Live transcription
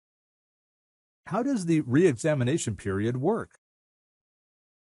how does the re-examination period work?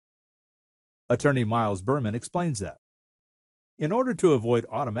 Attorney Myles Berman explains that. In order to avoid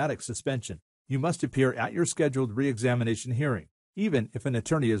automatic suspension, you must appear at your scheduled re-examination hearing, even if an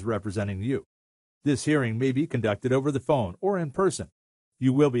attorney is representing you. This hearing may be conducted over the phone or in person.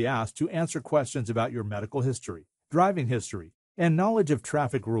 You will be asked to answer questions about your medical history, driving history, and knowledge of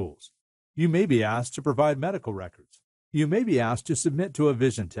traffic rules. You may be asked to provide medical records. You may be asked to submit to a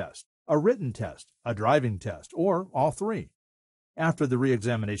vision test, a written test, a driving test, or all three. After the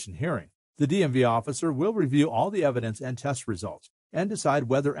re-examination hearing, the DMV officer will review all the evidence and test results and decide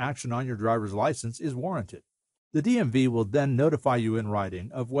whether action on your driver's license is warranted. The DMV will then notify you in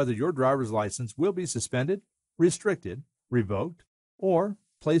writing of whether your driver's license will be suspended, restricted, revoked, or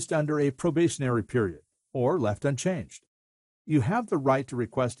placed under a probationary period, or left unchanged. You have the right to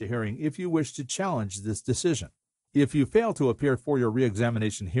request a hearing if you wish to challenge this decision. If you fail to appear for your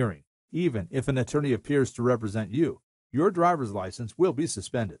re-examination hearing, even if an attorney appears to represent you, your driver's license will be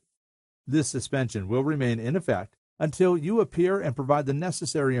suspended. This suspension will remain in effect until you appear and provide the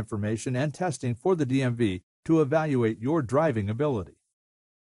necessary information and testing for the DMV to evaluate your driving ability.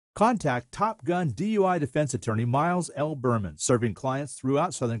 Contact Top Gun DUI defense attorney Myles L. Berman, serving clients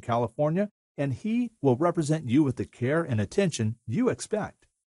throughout Southern California, and he will represent you with the care and attention you expect.